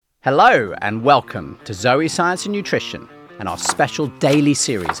Hello and welcome to Zoe Science and Nutrition and our special daily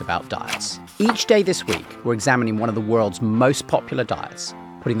series about diets. Each day this week, we're examining one of the world's most popular diets,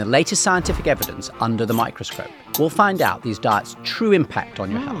 putting the latest scientific evidence under the microscope. We'll find out these diets' true impact on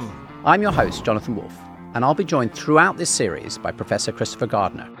your health. I'm your host, Jonathan Wolf, and I'll be joined throughout this series by Professor Christopher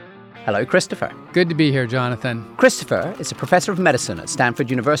Gardner. Hello, Christopher. Good to be here, Jonathan. Christopher is a professor of medicine at Stanford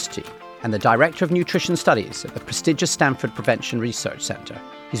University and the director of nutrition studies at the prestigious Stanford Prevention Research Center.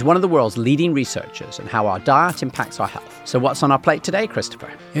 He's one of the world's leading researchers in how our diet impacts our health. So what's on our plate today,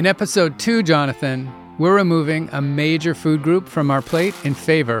 Christopher? In episode 2, Jonathan, we're removing a major food group from our plate in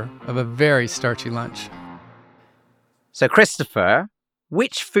favor of a very starchy lunch. So, Christopher,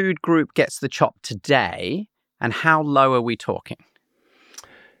 which food group gets the chop today, and how low are we talking?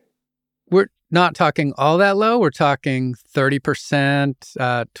 We're not talking all that low. We're talking 30%,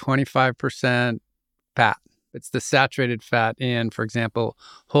 25% fat. It's the saturated fat in, for example,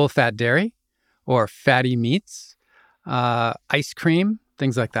 whole fat dairy or fatty meats, ice cream,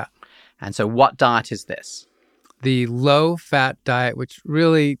 things like that. And so what diet is this? The low-fat diet, which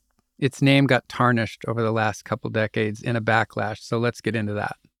really, its name got tarnished over the last couple decades in a backlash. So let's get into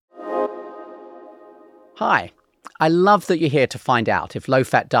that. Hi, I love that you're here to find out if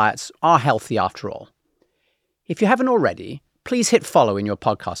low-fat diets are healthy after all. If you haven't already, please hit follow in your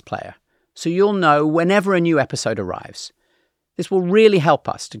podcast player so you'll know whenever a new episode arrives. This will really help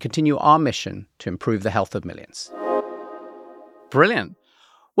us to continue our mission to improve the health of millions. Brilliant.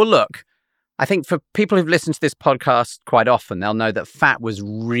 Well, look, I think for people who've listened to this podcast quite often, they'll know that fat was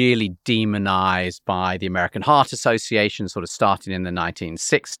really demonized by the American Heart Association, sort of starting in the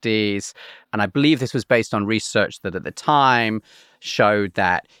 1960s. And I believe this was based on research that at the time showed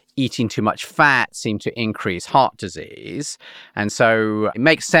that eating too much fat seemed to increase heart disease. And so it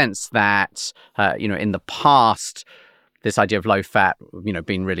makes sense that, in the past, this idea of low fat,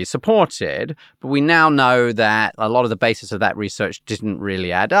 being really supported. But we now know that a lot of the basis of that research didn't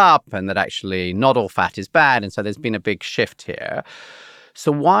really add up and that actually not all fat is bad. And so there's been a big shift here.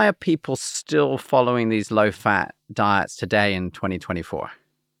 So why are people still following these low fat diets today in 2024?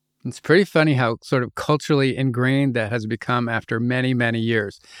 It's pretty funny how sort of culturally ingrained that has become after many, many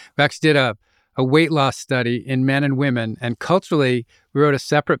years. We actually did a weight loss study in men and women, and culturally, we wrote a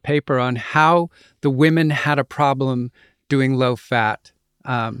separate paper on how the women had a problem doing low fat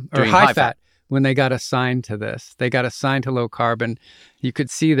or high fat when they got assigned to this. They got assigned to low carb, and you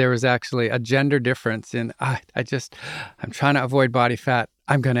could see there was actually a gender difference in, I'm trying to avoid body fat.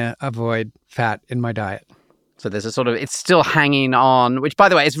 I'm going to avoid fat in my diet. So there's it's still hanging on, which, by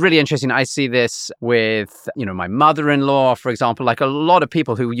the way, is really interesting. I see this with, my mother-in-law, for example, like a lot of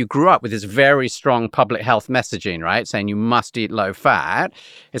people who you grew up with this very strong public health messaging, right? Saying you must eat low fat.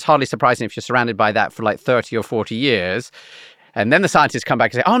 It's hardly surprising if you're surrounded by that for like 30 or 40 years. And then the scientists come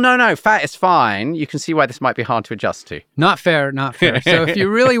back and say, oh, no, fat is fine. You can see why this might be hard to adjust to. Not fair. So if you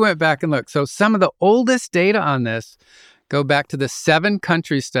really went back and looked, so some of the oldest data on this go back to the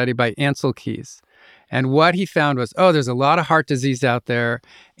 7-country study by Ancel Keys. And what he found was, there's a lot of heart disease out there.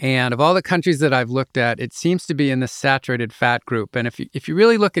 And of all the countries that I've looked at, it seems to be in the saturated fat group. And if you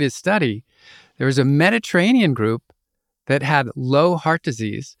really look at his study, there was a Mediterranean group that had low heart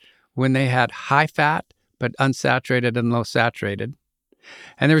disease when they had high fat, but unsaturated and low saturated.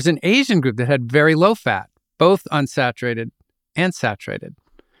 And there was an Asian group that had very low fat, both unsaturated and saturated.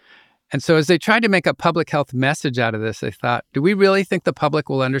 And so as they tried to make a public health message out of this, they thought, do we really think the public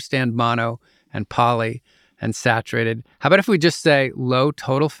will understand mono and poly and saturated? How about if we just say low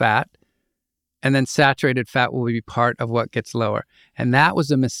total fat and then saturated fat will be part of what gets lower? And that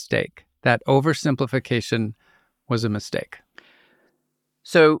was a mistake. That oversimplification was a mistake.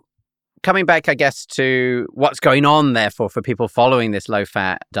 So coming back, I guess, to what's going on, therefore, for people following this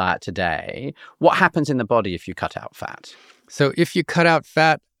low-fat diet today, what happens in the body if you cut out fat? So if you cut out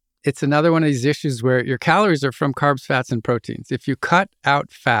fat, it's another one of these issues where your calories are from carbs, fats, and proteins. If you cut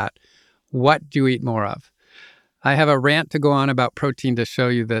out fat, what do you eat more of? I have a rant to go on about protein to show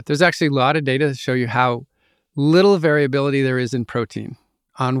you that there's actually a lot of data to show you how little variability there is in protein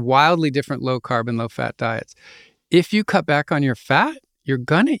on wildly different low-carb and low-fat diets. If you cut back on your fat, you're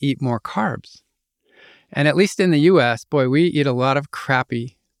going to eat more carbs. And at least in the U.S., we eat a lot of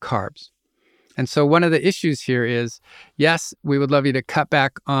crappy carbs. And so one of the issues here is, yes, we would love you to cut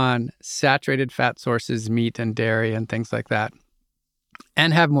back on saturated fat sources, meat and dairy and things like that,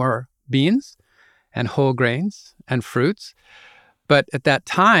 and have more beans and whole grains and fruits. But at that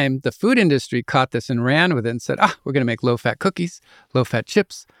time, the food industry caught this and ran with it and said, we're going to make low-fat cookies, low-fat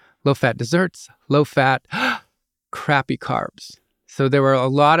chips, low-fat desserts, low-fat crappy carbs. So there were a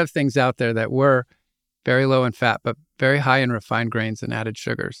lot of things out there that were very low in fat, but very high in refined grains and added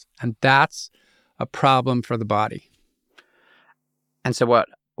sugars. And that's a problem for the body. And so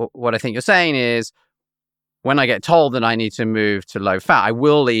what I think you're saying is, when I get told that I need to move to low fat, I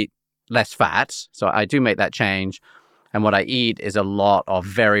will eat less fat. So I do make that change. And what I eat is a lot of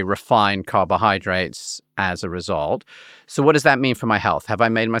very refined carbohydrates as a result. So what does that mean for my health? Have I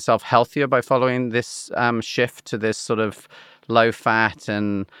made myself healthier by following this shift to this sort of low fat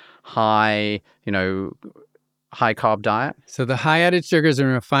and high carb diet? So the high added sugars and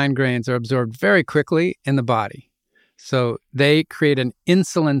refined grains are absorbed very quickly in the body. So they create an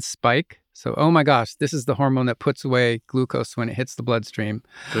insulin spike. So, oh my gosh, this is the hormone that puts away glucose when it hits the bloodstream.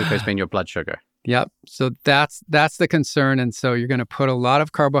 Glucose being your blood sugar. Yep. So that's the concern. And so you're going to put a lot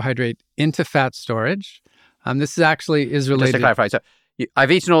of carbohydrate into fat storage. This actually is related. Just to clarify, so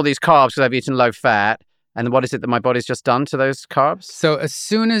I've eaten all these carbs because I've eaten low fat. And what is it that my body's just done to those carbs? So as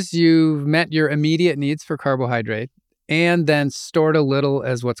soon as you've met your immediate needs for carbohydrate and then stored a little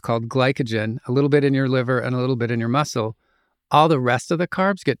as what's called glycogen, a little bit in your liver and a little bit in your muscle, all the rest of the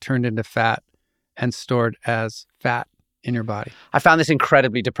carbs get turned into fat and stored as fat in your body. I found this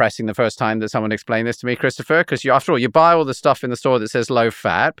incredibly depressing the first time that someone explained this to me, Christopher, because after all, you buy all the stuff in the store that says low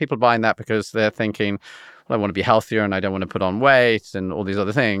fat. People buying that because they're thinking, well, I want to be healthier and I don't want to put on weight and all these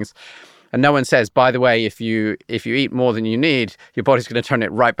other things. And no one says, by the way, if you eat more than you need, your body's going to turn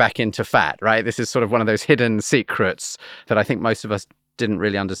it right back into fat, right? This is sort of one of those hidden secrets that I think most of us didn't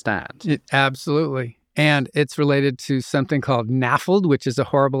really understand. Absolutely. And it's related to something called NAFLD, which is a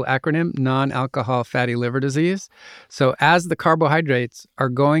horrible acronym, non-alcohol fatty liver disease. So as the carbohydrates are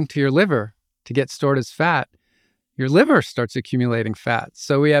going to your liver to get stored as fat, your liver starts accumulating fat.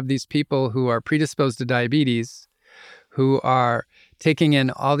 So we have these people who are predisposed to diabetes, who are taking in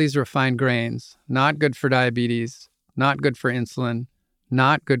all these refined grains, not good for diabetes, not good for insulin,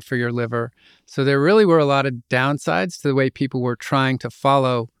 not good for your liver. So there really were a lot of downsides to the way people were trying to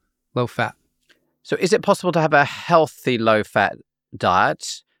follow low fat. So is it possible to have a healthy low-fat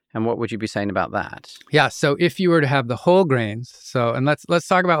diet? And what would you be saying about that? Yeah, so if you were to have the whole grains, and let's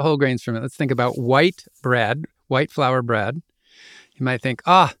talk about whole grains for a minute. Let's think about white bread, white flour bread. You might think,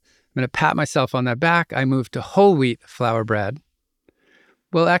 I'm going to pat myself on the back. I moved to whole wheat flour bread.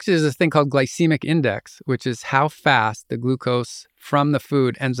 Well, actually, there's this thing called glycemic index, which is how fast the glucose from the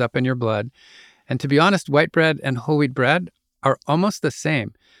food ends up in your blood. And to be honest, white bread and whole wheat bread are almost the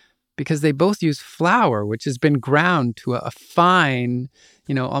same, because they both use flour, which has been ground to a fine,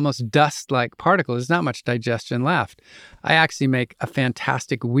 almost dust-like particle. There's not much digestion left. I actually make a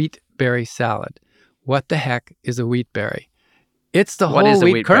fantastic wheat berry salad. What the heck is a wheat berry? It's the whole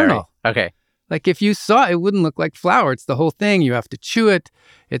wheat kernel. Berry? Okay. Like if you saw it, it wouldn't look like flour. It's the whole thing. You have to chew it.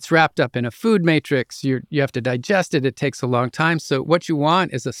 It's wrapped up in a food matrix. You have to digest it. It takes a long time. So what you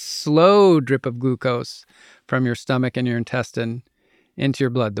want is a slow drip of glucose from your stomach and your intestine into your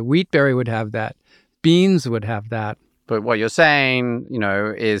blood. The wheat berry would have that. Beans would have that. But what you're saying,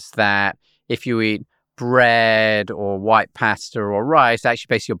 is that if you eat bread or white pasta or rice, actually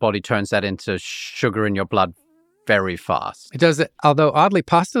basically your body turns that into sugar in your blood very fast. It does it, although oddly,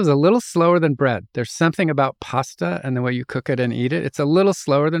 pasta is a little slower than bread. There's something about pasta and the way you cook it and eat it. It's a little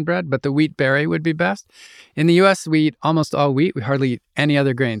slower than bread, but the wheat berry would be best. In the U.S., we eat almost all wheat. We hardly eat any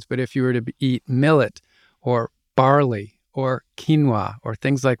other grains. But if you were to eat millet or barley or quinoa or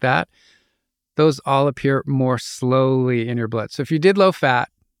things like that, those all appear more slowly in your blood. So if you did low fat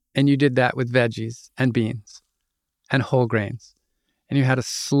and you did that with veggies and beans and whole grains, and you had a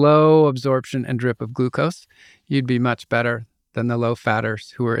slow absorption and drip of glucose, you'd be much better than the low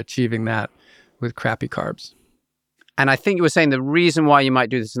fatters who are achieving that with crappy carbs. And I think you were saying the reason why you might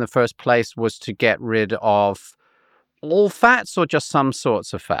do this in the first place was to get rid of all fats or just some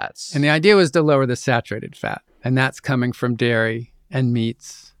sorts of fats? And the idea was to lower the saturated fat. And that's coming from dairy and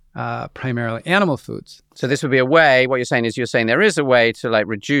meats, primarily animal foods. So this would be a way, what you're saying there is a way to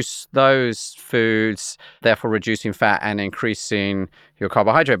reduce those foods, therefore reducing fat and increasing your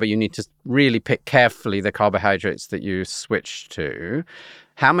carbohydrate, but you need to really pick carefully the carbohydrates that you switch to.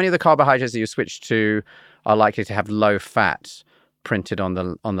 How many of the carbohydrates that you switch to are likely to have low fat printed on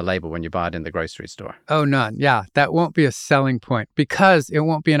the label when you buy it in the grocery store? Oh, none. Yeah, that won't be a selling point because it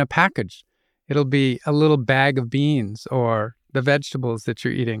won't be in a package. It'll be a little bag of beans or the vegetables that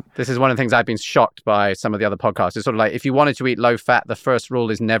you're eating. This is one of the things I've been shocked by some of the other podcasts. It's sort of like, if you wanted to eat low fat, the first rule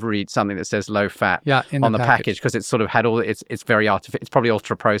is never eat something that says low fat on the package, because it's sort of had it's very artificial. It's probably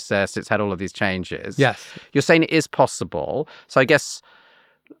ultra processed. It's had all of these changes. Yes. You're saying it is possible. So I guess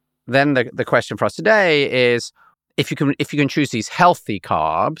then the question for us today is, if you can choose these healthy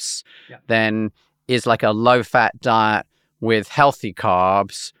carbs, then is a low fat diet with healthy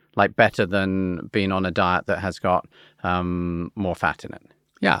carbs like better than being on a diet that has got more fat in it?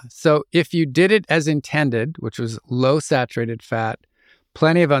 Yeah. So if you did it as intended, which was low saturated fat,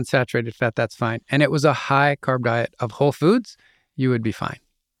 plenty of unsaturated fat, that's fine. And it was a high carb diet of whole foods, you would be fine.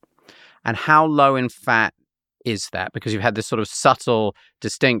 And how low in fat is that? Because you've had this sort of subtle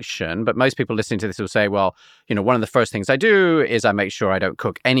distinction, but most people listening to this will say, well, one of the first things I do is I make sure I don't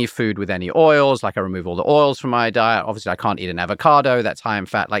cook any food with any oils, like I remove all the oils from my diet. Obviously, I can't eat an avocado, that's high in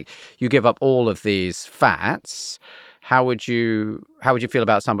fat. Like you give up all of these fats. How would you feel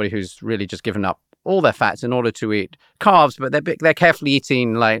about somebody who's really just given up all their fats in order to eat carbs, but they're carefully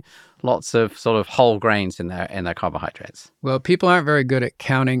eating like lots of sort of whole grains in their carbohydrates? Well, people aren't very good at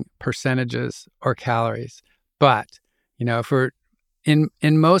counting percentages or calories. But, if we're in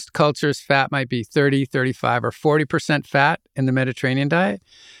most cultures, fat might be 30, 35, or 40% fat in the Mediterranean diet.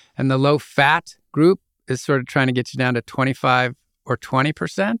 And the low fat group is sort of trying to get you down to 25 or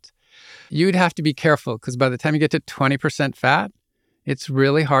 20%. You'd have to be careful because by the time you get to 20% fat, it's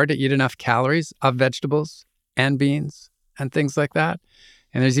really hard to eat enough calories of vegetables and beans and things like that.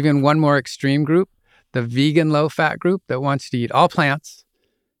 And there's even one more extreme group, the vegan low fat group that wants you to eat all plants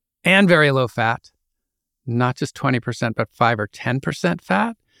and very low fat. Not just 20%, but 5 or 10%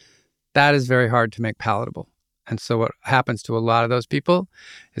 fat, that is very hard to make palatable. And so what happens to a lot of those people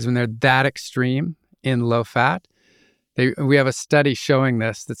is when they're that extreme in low fat, we have a study showing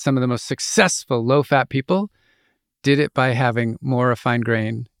this, that some of the most successful low-fat people did it by having more refined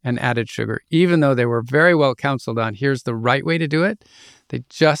grain and added sugar. Even though they were very well counseled on, here's the right way to do it, they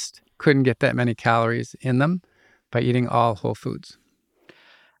just couldn't get that many calories in them by eating all whole foods.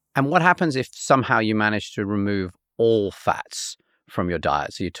 And what happens if somehow you manage to remove all fats from your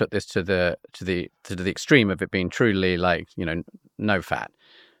diet? So you took this to the extreme of it being truly like, no fat.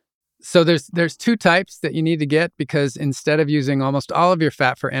 So there's two types that you need to get, because instead of using almost all of your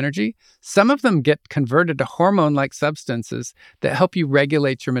fat for energy, some of them get converted to hormone-like substances that help you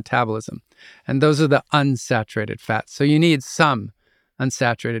regulate your metabolism. And those are the unsaturated fats. So you need some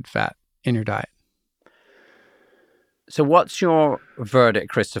unsaturated fat in your diet. So what's your verdict,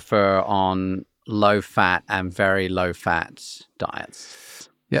 Christopher, on low-fat and very low-fat diets?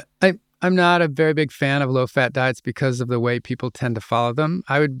 Yeah, I'm not a very big fan of low-fat diets because of the way people tend to follow them.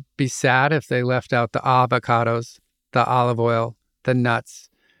 I would be sad if they left out the avocados, the olive oil, the nuts,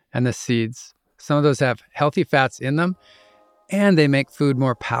 and the seeds. Some of those have healthy fats in them, and they make food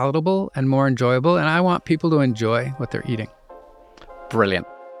more palatable and more enjoyable, and I want people to enjoy what they're eating. Brilliant.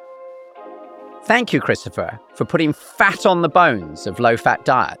 Thank you, Christopher, for putting fat on the bones of low-fat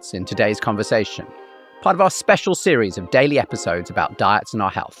diets in today's conversation, part of our special series of daily episodes about diets and our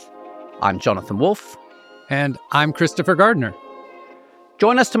health. I'm Jonathan Wolf. And I'm Christopher Gardner.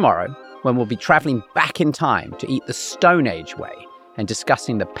 Join us tomorrow when we'll be traveling back in time to eat the Stone Age way and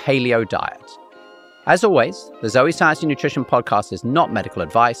discussing the paleo diet. As always, the Zoe Science and Nutrition podcast is not medical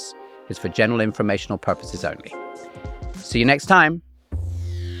advice. It's for general informational purposes only. See you next time.